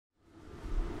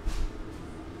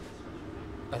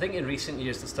I think in recent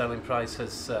years the Stirling Prize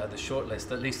has, the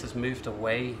shortlist at least has moved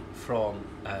away from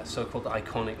so-called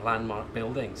iconic landmark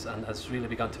buildings and has really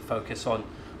begun to focus on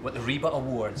what the RIBA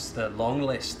Awards, the long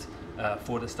list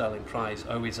for the Stirling Prize,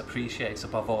 always appreciates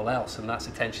above all else, and that's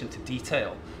attention to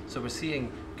detail. So we're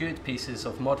seeing good pieces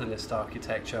of modernist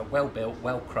architecture, well built,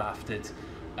 well crafted,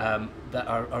 that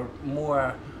are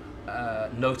more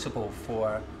notable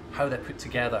for how they're put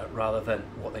together rather than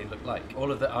what they look like.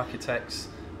 All of the architects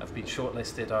have been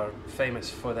shortlisted are famous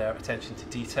for their attention to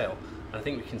detail, and I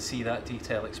think we can see that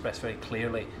detail expressed very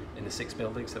clearly in the 6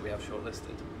 buildings that we have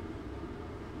shortlisted.